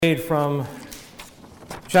Read from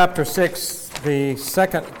chapter 6, the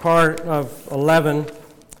second part of 11,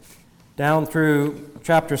 down through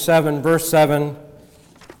chapter 7, verse 7.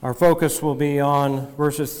 Our focus will be on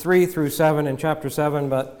verses 3 through 7 in chapter 7,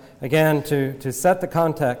 but again, to set the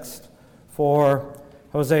context for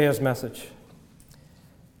Hosea's message.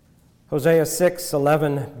 Hosea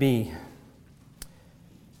 6:11b.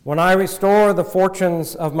 When I restore the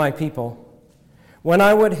fortunes of my people, when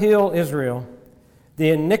I would heal Israel, the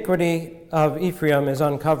iniquity of Ephraim is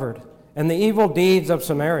uncovered, and the evil deeds of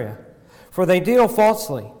Samaria. For they deal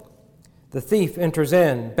falsely. The thief enters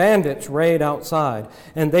in, bandits raid outside,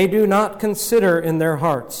 and they do not consider in their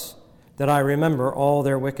hearts that I remember all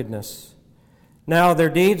their wickedness. Now their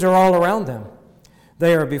deeds are all around them.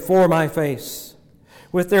 They are before my face.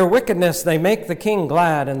 With their wickedness they make the king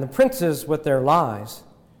glad, and the princes with their lies.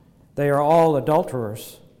 They are all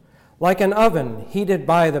adulterers. Like an oven heated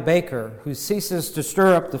by the baker, who ceases to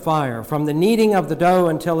stir up the fire, from the kneading of the dough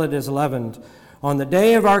until it is leavened. On the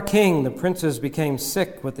day of our king, the princes became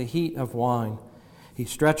sick with the heat of wine. He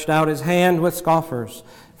stretched out his hand with scoffers,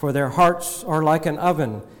 for their hearts are like an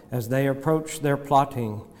oven as they approach their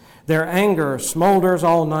plotting. Their anger smolders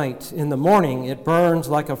all night. In the morning it burns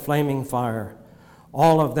like a flaming fire.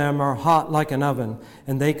 All of them are hot like an oven,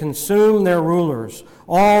 and they consume their rulers.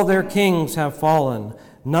 All their kings have fallen.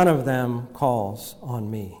 None of them calls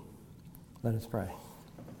on me. Let us pray.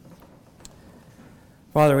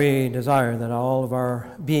 Father, we desire that all of our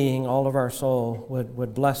being, all of our soul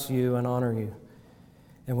would bless you and honor you.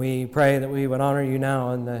 And we pray that we would honor you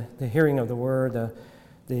now in the hearing of the word,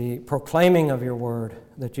 the proclaiming of your word,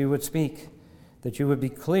 that you would speak, that you would be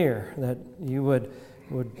clear, that you would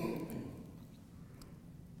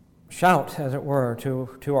shout, as it were,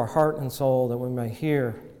 to our heart and soul, that we may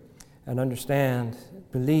hear and understand,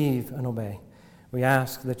 believe and obey. We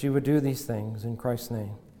ask that you would do these things in Christ's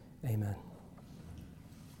name. Amen.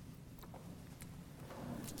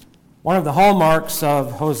 One of the hallmarks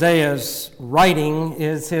of Hosea's writing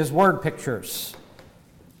is his word pictures.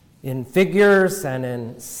 In figures and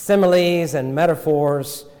in similes and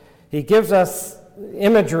metaphors, he gives us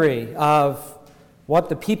imagery of what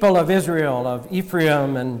the people of Israel, of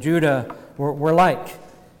Ephraim and Judah, were like.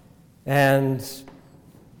 And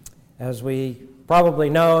as we probably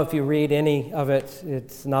know, if you read any of it,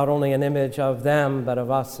 it's not only an image of them, but of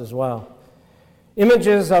us as well.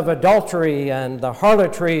 Images of adultery and the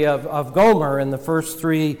harlotry of Gomer in the first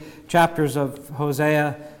 3 chapters of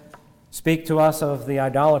Hosea speak to us of the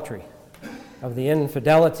idolatry, of the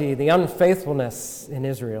infidelity, the unfaithfulness in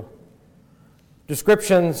Israel.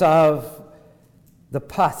 Descriptions of the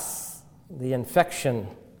pus, the infection,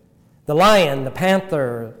 the lion, the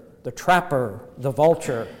panther, the trapper, the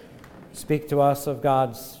vulture, speak to us of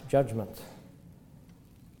God's judgment.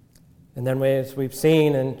 And then, as we've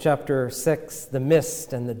seen in chapter 6, the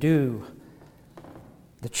mist and the dew,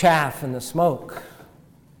 the chaff and the smoke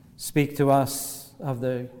speak to us of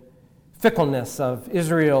the fickleness of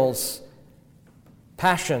Israel's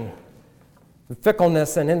passion, the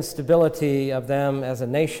fickleness and instability of them as a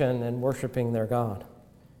nation and worshiping their God.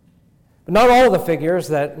 But not all the figures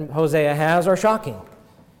that Hosea has are shocking.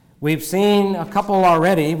 We've seen a couple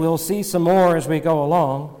already. We'll see some more as we go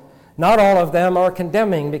along. Not all of them are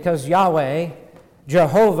condemning, because Yahweh,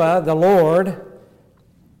 Jehovah, the Lord,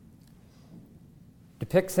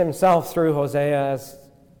 depicts himself through Hosea as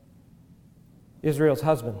Israel's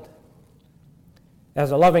husband,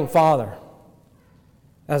 as a loving father,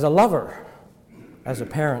 as a lover, as a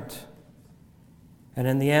parent. And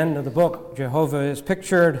in the end of the book, Jehovah is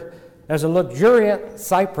pictured as a luxuriant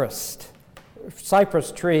cypress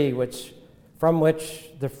tree from which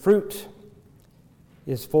the fruit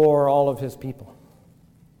is for all of his people.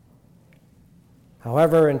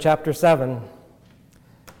 However, in chapter 7,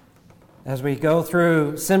 as we go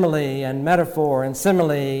through simile and metaphor and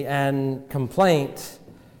simile and complaint,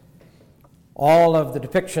 all of the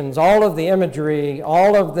depictions, all of the imagery,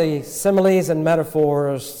 all of the similes and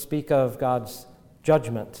metaphors speak of God's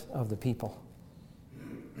judgment of the people.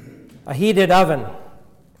 A heated oven,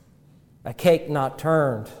 a cake not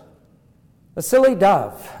turned, a silly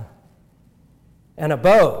dove, and a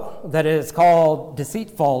bow that is called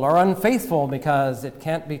deceitful or unfaithful because it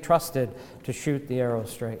can't be trusted to shoot the arrow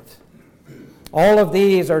straight. All of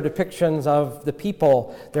these are depictions of the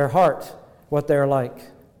people, their heart, what they're like.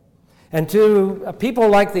 And to people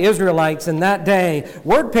like the Israelites in that day,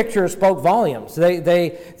 word pictures spoke volumes.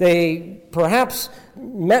 They perhaps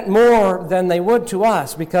meant more than they would to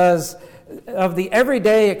us, because of the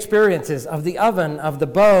everyday experiences of the oven, of the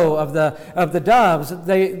bow, of the doves.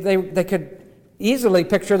 They could easily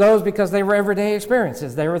picture those because they were everyday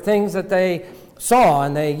experiences. They were things that they saw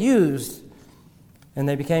and they used, and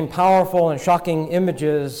they became powerful and shocking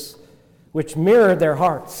images which mirrored their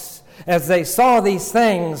hearts. As they saw these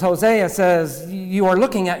things, Hosea says, you are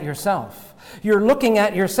looking at yourself. You're looking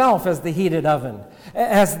at yourself as the heated oven,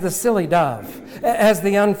 as the silly dove, as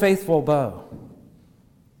the unfaithful bow.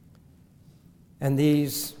 And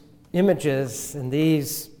these images and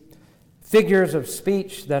these figures of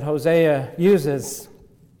speech that Hosea uses,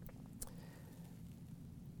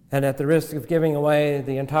 and at the risk of giving away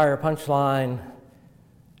the entire punchline,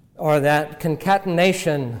 or that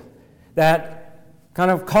concatenation, that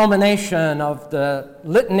kind of culmination of the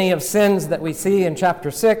litany of sins that we see in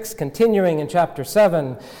chapter 6, continuing in chapter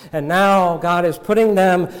 7. And now God is putting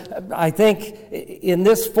them, I think, in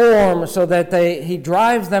this form so that He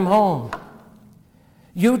drives them home.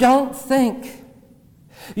 You don't think,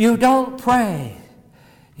 you don't pray,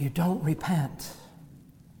 you don't repent.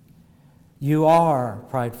 You are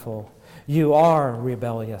prideful, you are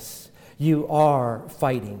rebellious, you are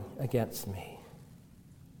fighting against me.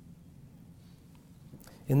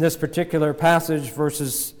 In this particular passage,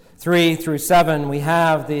 verses 3 through 7, we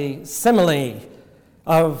have the simile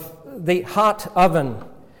of the hot oven.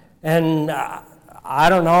 And I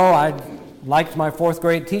don't know, I liked my fourth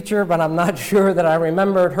grade teacher, but I'm not sure that I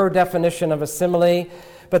remembered her definition of a simile.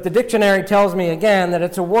 But the dictionary tells me again that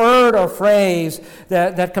it's a word or phrase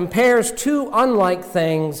that compares two unlike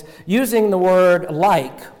things using the word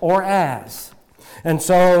like or as. And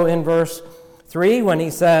so in verse 3, when he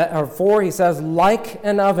said, or 4, he says, like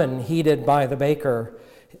an oven heated by the baker.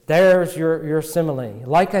 There's your simile,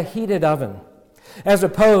 like a heated oven. As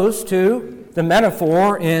opposed to the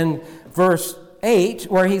metaphor in verse 8,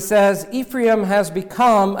 where he says, Ephraim has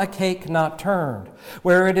become a cake not turned,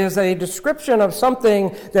 where it is a description of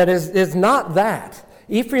something that is not that.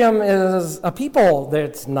 Ephraim is a people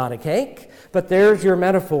that's not a cake, but there's your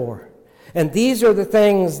metaphor. And these are the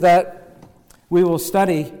things that we will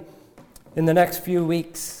study in the next few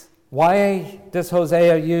weeks. Why does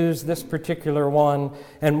Hosea use this particular one,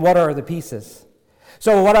 and what are the pieces?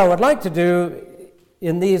 So what I would like to do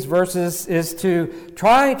in these verses is to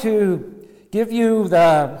try to give you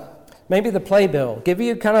maybe the playbill, give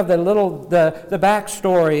you kind of the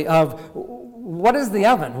backstory of what is the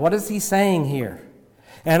oven? What is he saying here?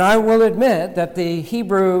 And I will admit that the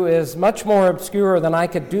Hebrew is much more obscure than I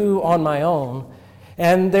could do on my own.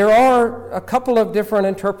 And there are a couple of different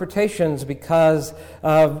interpretations because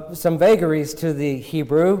of some vagaries to the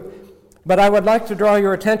Hebrew. But I would like to draw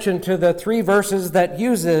your attention to the 3 verses that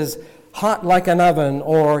uses hot like an oven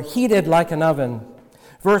or heated like an oven.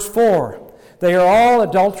 Verse 4, they are all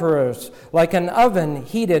adulterers, like an oven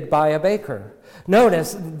heated by a baker.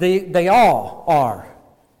 Notice, they all are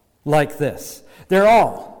like this. They're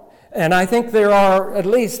all. And I think there are at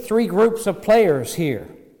least 3 groups of players here.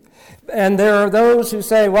 And there are those who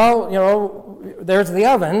say, well, there's the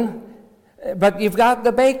oven, but you've got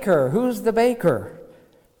the baker. Who's the baker?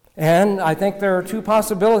 And I think there are 2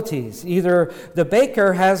 possibilities. Either the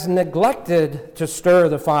baker has neglected to stir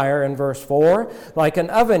the fire in verse 4, like an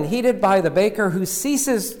oven heated by the baker who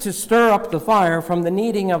ceases to stir up the fire from the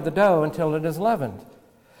kneading of the dough until it is leavened.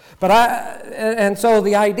 And so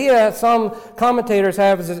the idea some commentators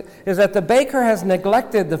have is that the baker has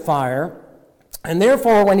neglected the fire, and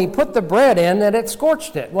therefore when he put the bread in, that it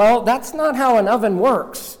scorched it. Well, that's not how an oven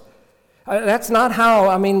works. That's not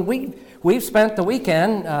how, we've spent the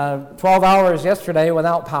weekend, 12 hours yesterday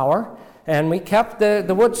without power, and we kept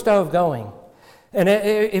the wood stove going. And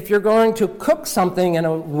if you're going to cook something in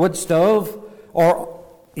a wood stove, or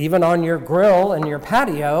even on your grill in your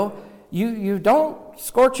patio, you don't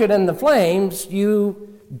scorch it in the flames,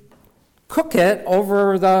 you cook it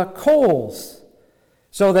over the coals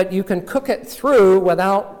so that you can cook it through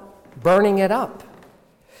without burning it up.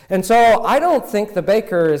 And so I don't think the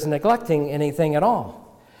baker is neglecting anything at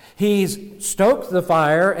all. He's stoked the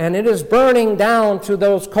fire, and it is burning down to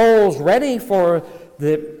those coals ready for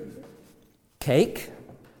the cake,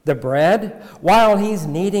 the bread, while he's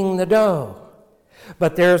kneading the dough.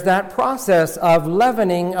 But there's that process of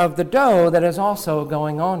leavening of the dough that is also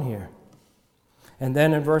going on here. And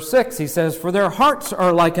then in verse 6, he says, for their hearts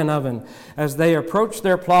are like an oven. As they approach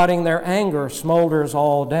their plotting, their anger smolders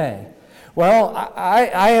all day. Well,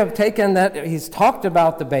 I have taken that he's talked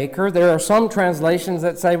about the baker. There are some translations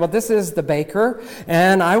that say, well, this is the baker.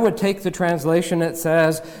 And I would take the translation that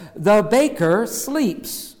says, the baker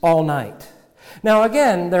sleeps all night. Now,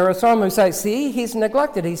 again, there are some who say, see, he's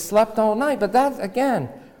neglected. He slept all night. But that, again,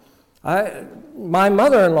 my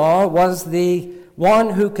mother-in-law was the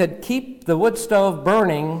one who could keep the wood stove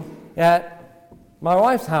burning at my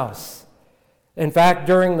wife's house. In fact,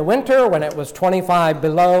 during the winter, when it was 25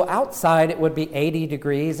 below outside, it would be 80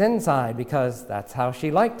 degrees inside because that's how she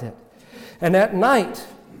liked it. And at night,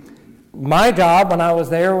 my job when I was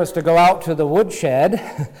there was to go out to the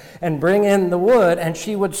woodshed and bring in the wood, and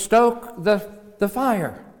she would stoke the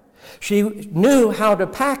fire. She knew how to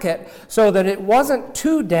pack it so that it wasn't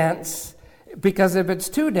too dense, because if it's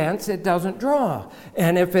too dense, it doesn't draw.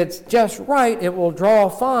 And if it's just right, it will draw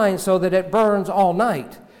fine so that it burns all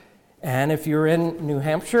night. And if you're in New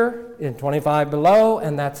Hampshire in 25 below,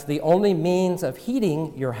 and that's the only means of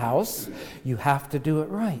heating your house, you have to do it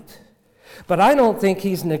right. But I don't think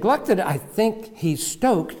he's neglected it. I think he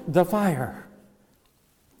stoked the fire.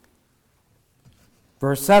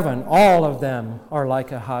 Verse 7, all of them are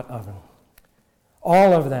like a hot oven.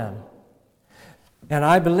 All of them. And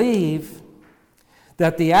I believe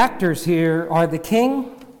that the actors here are the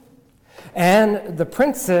king and the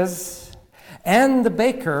princes and the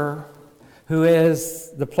baker, who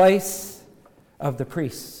is the place of the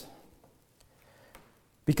priests.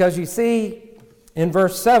 Because you see, in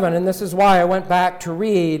verse 7, and this is why I went back to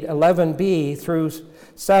read 11b through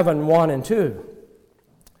 7, 1 and 2.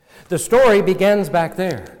 The story begins back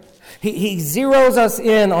there. He zeroes us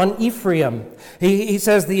in on Ephraim. He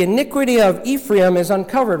says the iniquity of Ephraim is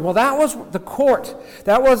uncovered. Well, that was the court.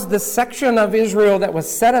 That was the section of Israel that was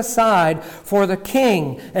set aside for the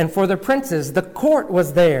king and for the princes. The court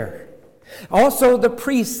was there. Also, the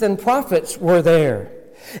priests and prophets were there.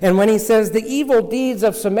 And when he says the evil deeds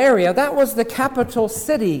of Samaria, that was the capital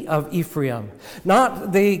city of Ephraim,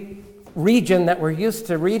 not the region that we're used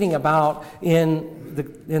to reading about in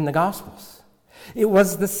the Gospels. It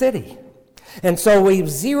was the city. And so we've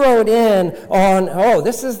zeroed in on,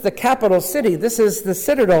 this is the capital city, this is the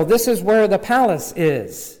citadel, this is where the palace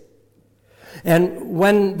is. And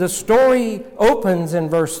when the story opens in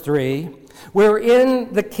verse 3, we're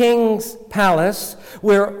in the king's palace.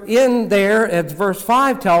 We're in there, as verse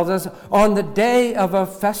 5 tells us, on the day of a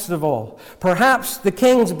festival. Perhaps the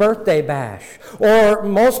king's birthday bash. Or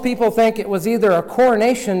most people think it was either a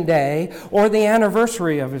coronation day or the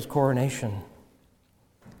anniversary of his coronation.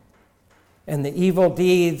 And the evil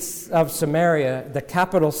deeds of Samaria, the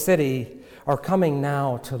capital city, are coming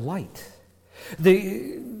now to light.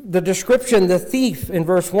 The description, the thief in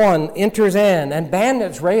verse 1 enters in, and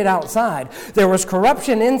bandits raid outside. There was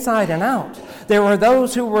corruption inside and out. There were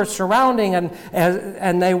those who were surrounding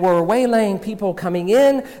and they were waylaying people coming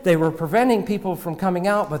in. They were preventing people from coming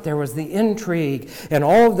out, but there was the intrigue and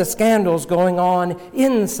all of the scandals going on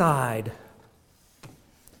inside.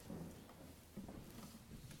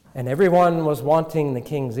 And everyone was wanting the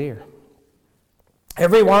king's ear.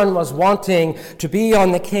 Everyone was wanting to be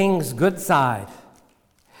on the king's good side.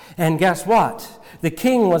 And guess what? The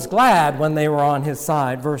king was glad when they were on his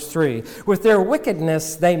side. Verse 3, with their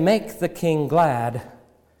wickedness they make the king glad,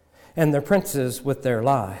 and the princes with their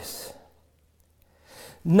lies.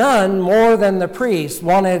 None more than the priests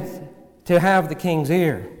wanted to have the king's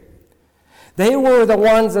ear. They were the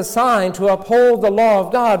ones assigned to uphold the law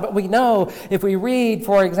of God. But we know, if we read,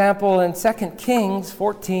 for example, in 2 Kings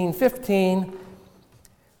 14:15,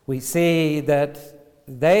 we see that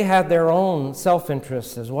they had their own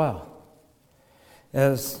self-interest as well.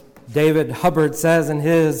 As David Hubbard says in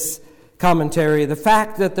his commentary, the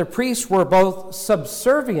fact that the priests were both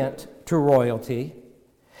subservient to royalty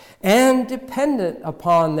and dependent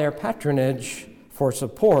upon their patronage for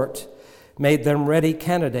support made them ready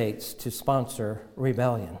candidates to sponsor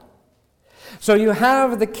rebellion. So you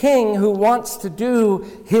have the king who wants to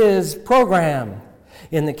do his program.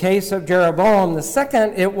 In the case of Jeroboam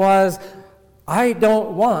II, it was, I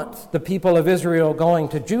don't want the people of Israel going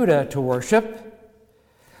to Judah to worship.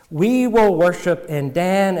 We will worship in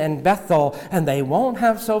Dan and Bethel, and they won't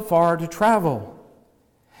have so far to travel.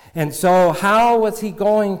 And so how was he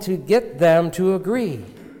going to get them to agree?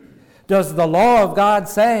 Does the law of God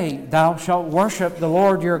say, thou shalt worship the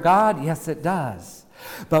Lord your God? Yes, it does.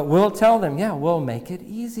 But we'll tell them, we'll make it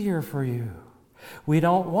easier for you. We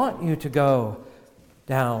don't want you to go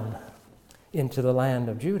down into the land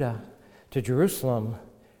of Judah, to Jerusalem.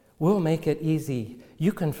 We'll make it easy.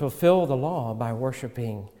 You can fulfill the law by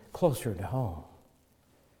worshiping closer to home.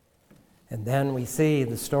 And then we see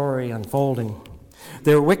the story unfolding.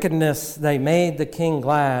 Their wickedness, they made the king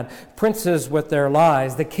glad. Princes with their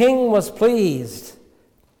lies. The king was pleased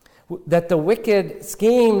that the wicked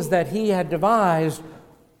schemes that he had devised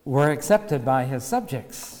were accepted by his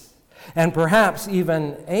subjects, and perhaps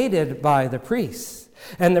even aided by the priests.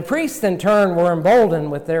 And the priests, in turn, were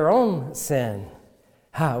emboldened with their own sin.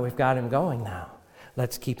 We've got him going now.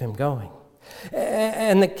 Let's keep him going.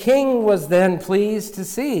 And the king was then pleased to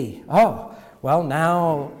see,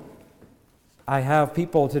 now I have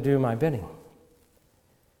people to do my bidding.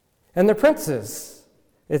 And the princes,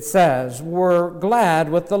 it says, were glad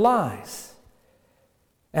with the lies.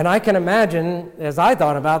 And I can imagine, as I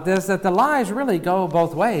thought about this, that the lies really go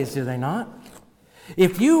both ways, do they not?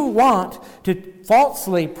 If you want to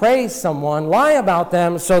falsely praise someone, lie about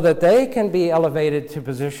them so that they can be elevated to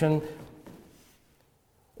position,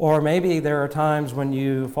 or maybe there are times when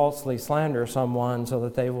you falsely slander someone so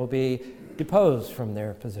that they will be deposed from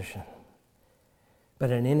their position. But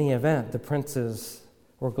in any event, the princes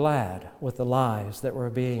were glad with the lies that were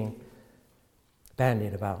being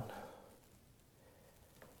bandied about.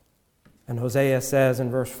 And Hosea says in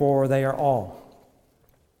verse 4, they are all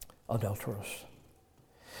adulterers.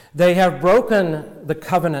 They have broken the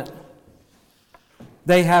covenant.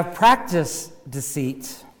 They have practiced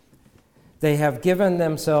deceit. They have given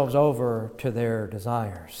themselves over to their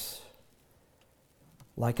desires,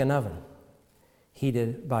 like an oven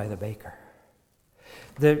heated by the baker.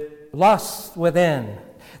 The lust within,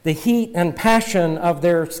 the heat and passion of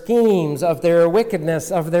their schemes, of their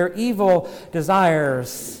wickedness, of their evil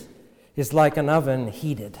desires is like an oven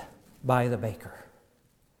heated by the baker.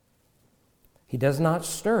 He does not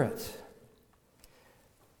stir it,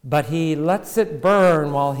 but he lets it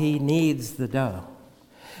burn while he kneads the dough.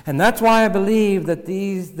 And that's why I believe that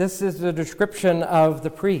this is the description of the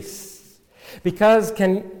priests. Because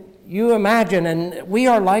can you imagine, and we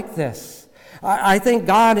are like this. I think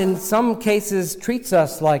God in some cases treats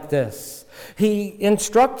us like this. He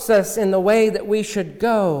instructs us in the way that we should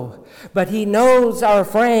go, but he knows our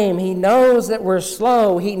frame. He knows that we're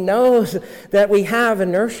slow. He knows that we have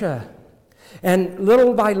inertia. And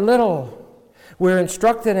little by little, we're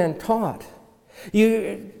instructed and taught.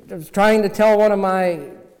 I was trying to tell one of my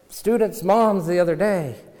students' moms the other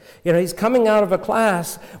day, he's coming out of a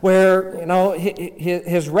class where,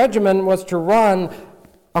 his regimen was to run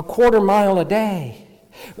a quarter mile a day.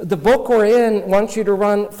 The book we're in wants you to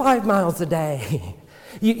run 5 miles a day.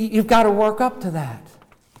 You've got to work up to that.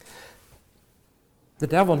 The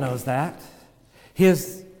devil knows that.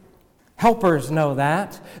 His helpers know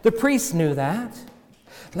that. The priests knew that.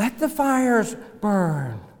 Let the fires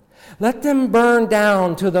burn. Let them burn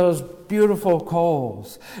down to those beautiful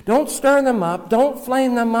coals. Don't stir them up. Don't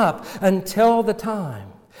flame them up until the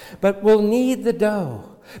time. But we'll knead the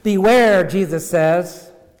dough. Beware, Jesus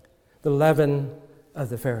says, the leaven of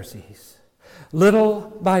the Pharisees.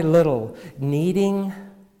 Little by little, kneading,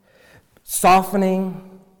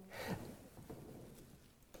 softening,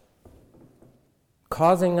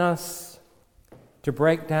 causing us to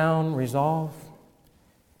break down resolve,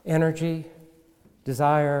 energy,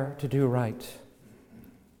 desire to do right,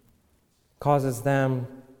 causes them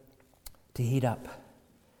to heat up,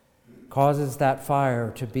 causes that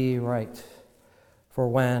fire to be right for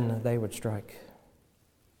when they would strike.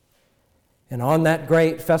 And on that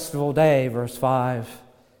great festival day, verse 5,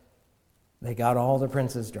 they got all the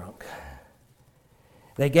princes drunk.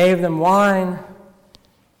 They gave them wine.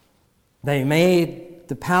 They made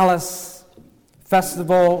the palace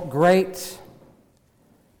festival great.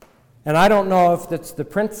 And I don't know if it's the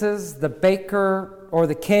princes, the baker, or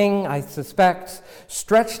the king, I suspect,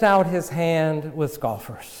 stretched out his hand with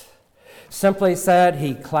scoffers. Simply said,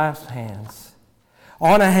 he clasped hands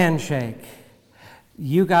on a handshake.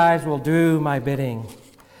 You guys will do my bidding.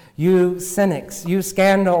 You cynics, you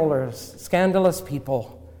scandalous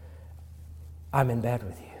people, I'm in bed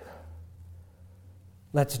with you.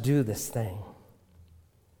 Let's do this thing.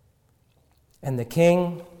 And the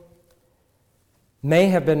king may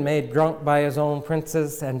have been made drunk by his own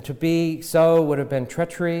princes, and to be so would have been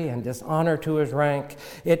treachery and dishonor to his rank.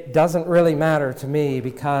 It doesn't really matter to me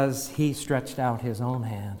because he stretched out his own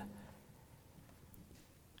hand.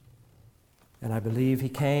 And I believe he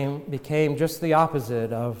became just the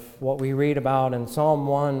opposite of what we read about in Psalm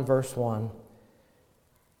 1, verse 1.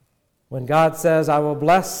 When God says, I will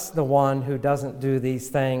bless the one who doesn't do these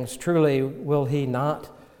things, truly will he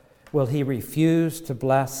not? Will he refuse to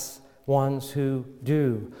bless ones who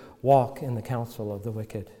do walk in the counsel of the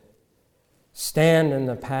wicked, stand in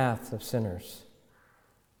the path of sinners,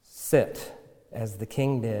 sit, as the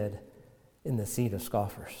king did, in the seat of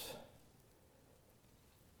scoffers?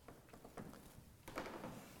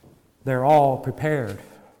 They're all prepared.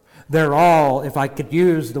 They're all, if I could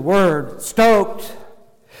use the word, stoked.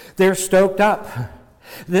 They're stoked up.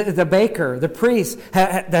 The baker, the priest,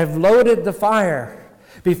 they've loaded the fire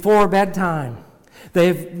before bedtime.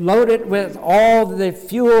 They've loaded with all the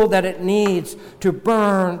fuel that it needs to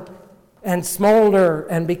burn and smolder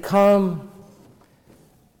and become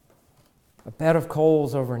a bed of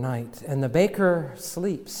coals overnight. And the baker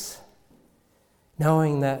sleeps,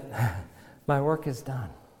 knowing that my work is done.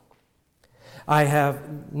 I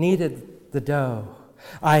have kneaded the dough.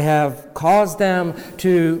 I have caused them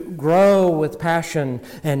to grow with passion,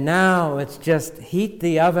 and now it's just heat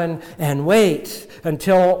the oven and wait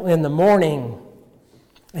until in the morning.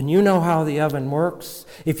 And you know how the oven works.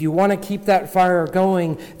 If you want to keep that fire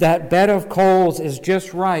going, that bed of coals is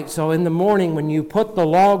just right. So in the morning when you put the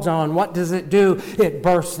logs on, what does it do? It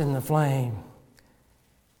bursts in the flame.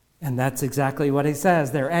 And that's exactly what he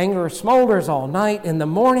says. Their anger smolders all night. In the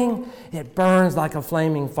morning, it burns like a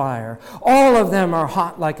flaming fire. All of them are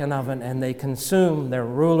hot like an oven, and they consume their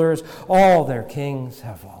rulers. All their kings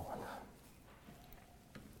have fallen.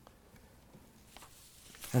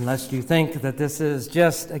 Unless you think that this is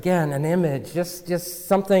just, again, an image, just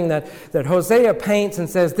something that Hosea paints and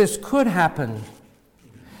says this could happen.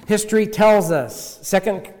 History tells us,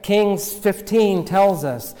 2 Kings 15 tells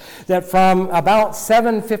us, that from about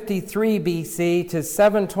 753 BC to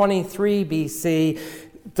 723 BC,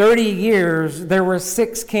 30 years, there were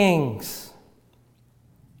 6 kings.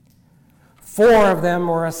 4 of them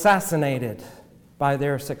were assassinated by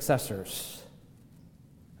their successors.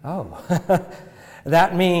 Oh,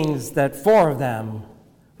 that means that 4 of them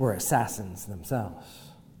were assassins themselves.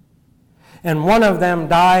 And 1 of them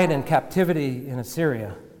died in captivity in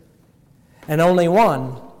Assyria. And only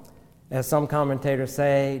 1, as some commentators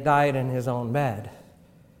say, died in his own bed.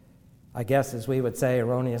 I guess, as we would say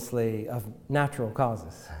erroneously, of natural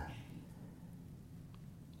causes.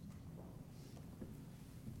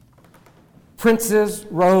 Princes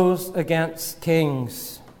rose against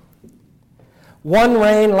kings. One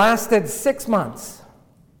reign lasted 6 months.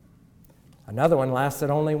 Another one lasted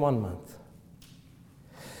only 1 month.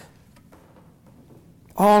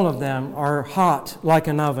 All of them are hot like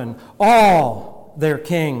an oven. All their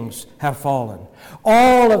kings have fallen.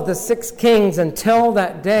 All of the 6 kings until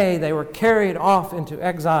that day they were carried off into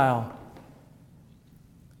exile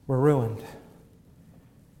were ruined.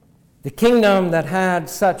 The kingdom that had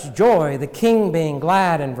such joy, the king being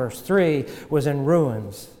glad in verse 3, was in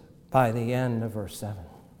ruins by the end of verse 7.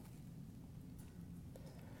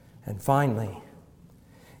 And finally,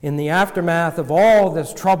 in the aftermath of all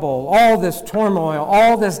this trouble, all this turmoil,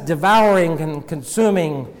 all this devouring and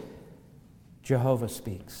consuming, Jehovah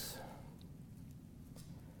speaks.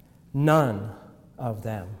 None of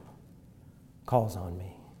them calls on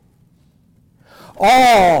me.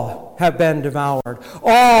 All have been devoured.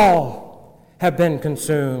 All have been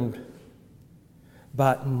consumed.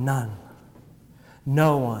 But none,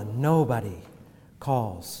 no one, nobody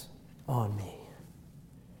calls on me.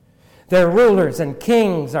 Their rulers and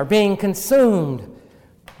kings are being consumed,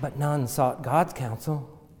 but none sought God's counsel.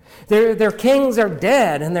 Their kings are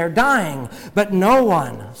dead and they're dying, but no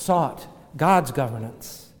one sought God's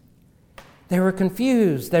governance. They were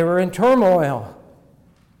confused. They were in turmoil.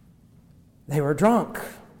 They were drunk,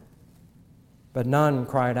 but none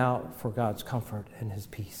cried out for God's comfort and his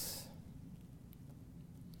peace.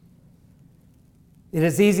 It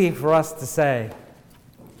is easy for us to say,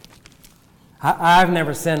 I've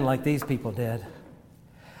never sinned like these people did.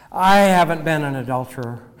 I haven't been an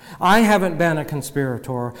adulterer. I haven't been a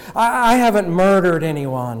conspirator. I haven't murdered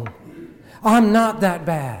anyone. I'm not that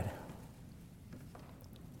bad.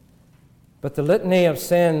 But the litany of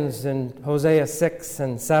sins in Hosea 6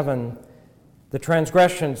 and 7, the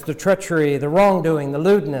transgressions, the treachery, the wrongdoing, the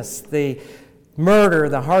lewdness, the murder,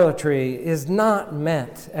 the harlotry, is not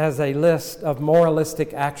meant as a list of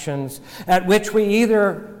moralistic actions at which we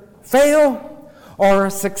either fail or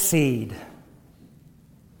succeed.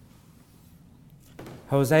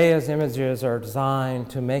 Hosea's images are designed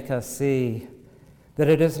to make us see that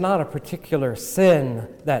it is not a particular sin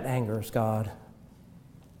that angers God,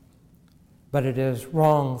 but it is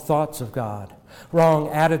wrong thoughts of God, wrong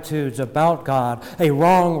attitudes about God, a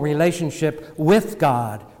wrong relationship with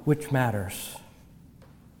God which matters.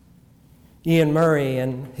 Ian Murray,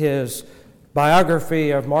 in his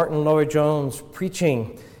biography of Martin Lloyd-Jones'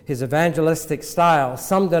 preaching, his evangelistic style,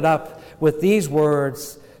 summed it up with these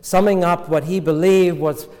words, summing up what he believed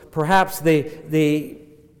was perhaps the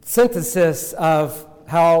synthesis of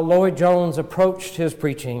how Lloyd-Jones approached his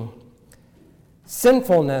preaching.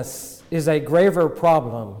 Sinfulness is a graver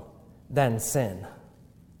problem than sin.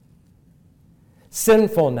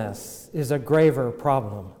 Sinfulness is a graver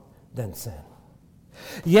problem than sin.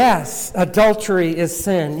 Yes, adultery is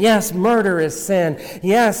sin. Yes, murder is sin.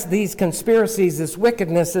 Yes, these conspiracies, this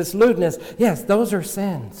wickedness, this lewdness, yes, those are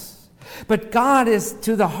sins. But God is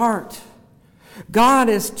to the heart. God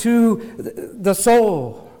is to the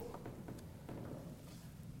soul.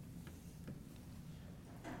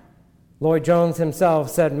 Lloyd-Jones himself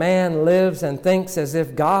said, man lives and thinks as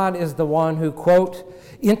if God is the one who, quote,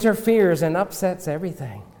 interferes and upsets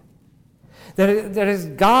everything. That it is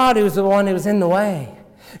God who's the one who's in the way.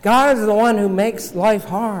 God is the one who makes life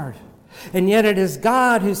hard. And yet it is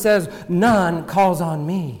God who says, none calls on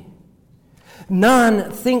me.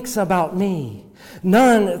 None thinks about me.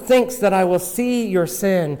 None thinks that I will see your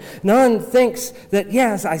sin. None thinks that,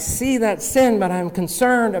 yes, I see that sin, but I'm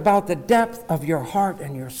concerned about the depth of your heart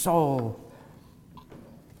and your soul.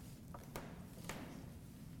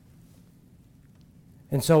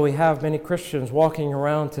 And so we have many Christians walking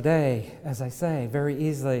around today, as I say, very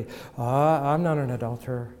easily, I'm not an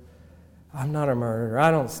adulterer. I'm not a murderer.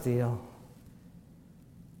 I don't steal.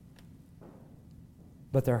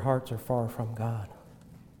 But their hearts are far from God.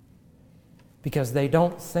 Because they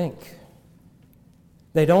don't think.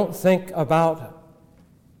 They don't think about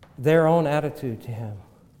their own attitude to Him.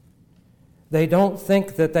 They don't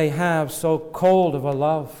think that they have so cold of a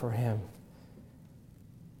love for Him.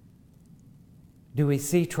 Do we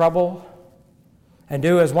see trouble? And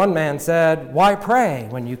do as one man said, why pray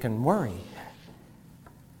when you can worry?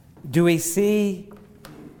 Do we see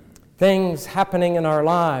things happening in our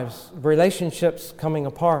lives, relationships coming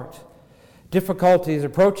apart, difficulties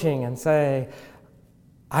approaching, and say,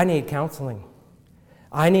 I need counseling.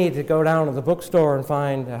 I need to go down to the bookstore and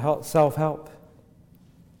find self-help.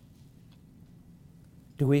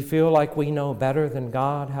 Do we feel like we know better than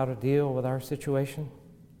God how to deal with our situation?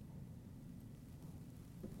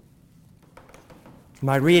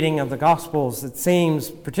 My reading of the Gospels, it seems,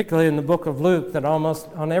 particularly in the book of Luke, that almost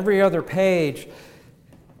on every other page,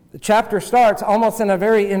 the chapter starts almost in a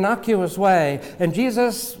very innocuous way. And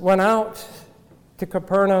Jesus went out to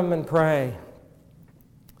Capernaum and pray.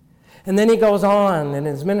 And then he goes on in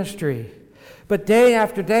his ministry. But day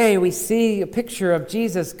after day, we see a picture of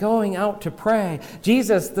Jesus going out to pray.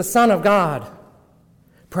 Jesus, the Son of God,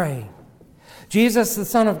 praying. Jesus, the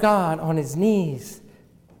Son of God, on his knees,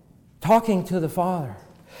 talking to the Father,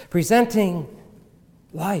 presenting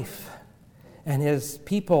life and his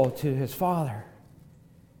people to his Father.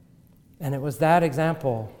 And it was that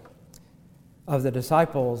example of the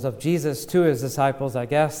disciples, of Jesus to his disciples, I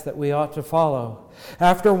guess, that we ought to follow.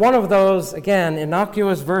 After one of those, again,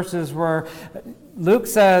 innocuous verses where Luke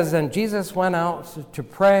says, and Jesus went out to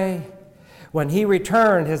pray, when he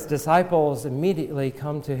returned, his disciples immediately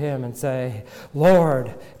come to him and say,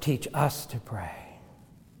 Lord, teach us to pray.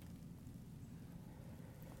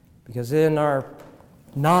 Because in our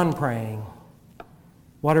non-praying,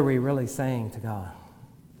 what are we really saying to God?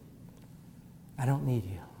 I don't need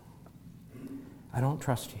you. I don't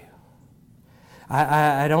trust you.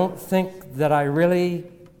 I don't think that I really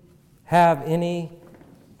have anything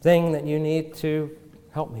that you need to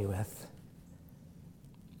help me with.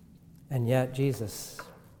 And yet Jesus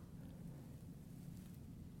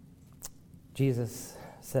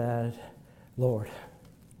said, Lord,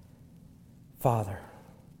 Father,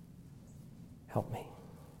 help me.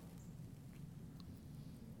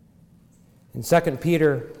 In 2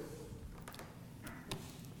 Peter,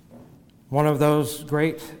 one of those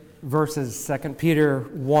great verses, 2 Peter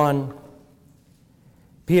 1,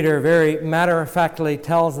 Peter very matter-of-factly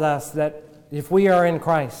tells us that if we are in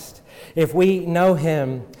Christ, if we know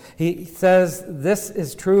him, he says this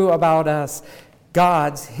is true about us.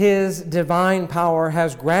 His divine power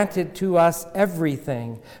has granted to us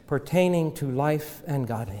everything pertaining to life and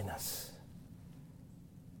godliness.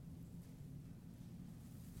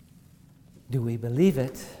 Do we believe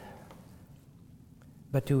it?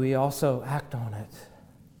 But do we also act on it?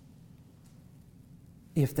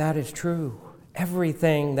 If that is true,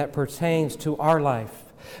 everything that pertains to our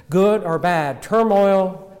life, good or bad,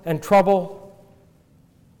 turmoil and trouble,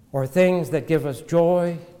 or things that give us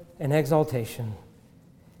joy and exaltation,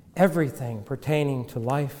 everything pertaining to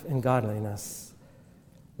life and godliness,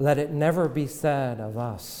 let it never be said of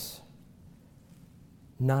us,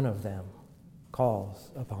 none of them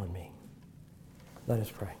calls upon me. Let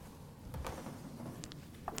us pray.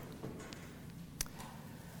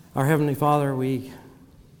 Our Heavenly Father, we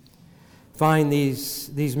find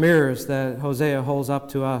these mirrors that Hosea holds up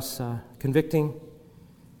to us convicting,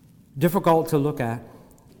 difficult to look at,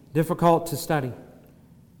 difficult to study,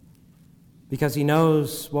 because he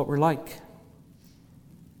knows what we're like,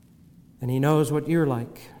 and he knows what you're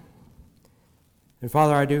like. And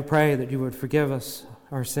Father, I do pray that you would forgive us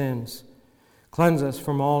our sins, cleanse us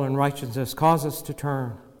from all unrighteousness, cause us to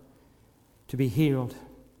turn, to be healed,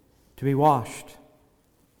 to be washed,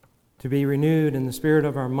 to be renewed in the spirit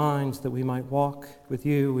of our minds, that we might walk with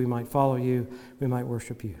you, we might follow you, we might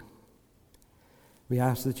worship you. We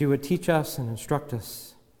ask that you would teach us and instruct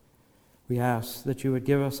us. We ask that you would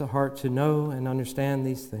give us a heart to know and understand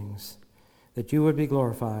these things, that you would be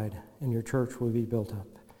glorified and your church would be built up.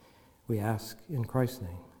 We ask in Christ's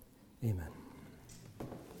name, amen.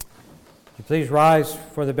 Please rise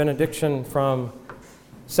for the benediction from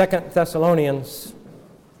 2 Thessalonians.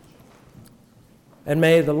 And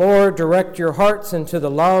may the Lord direct your hearts into the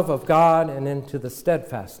love of God and into the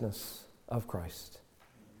steadfastness of Christ.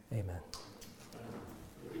 Amen.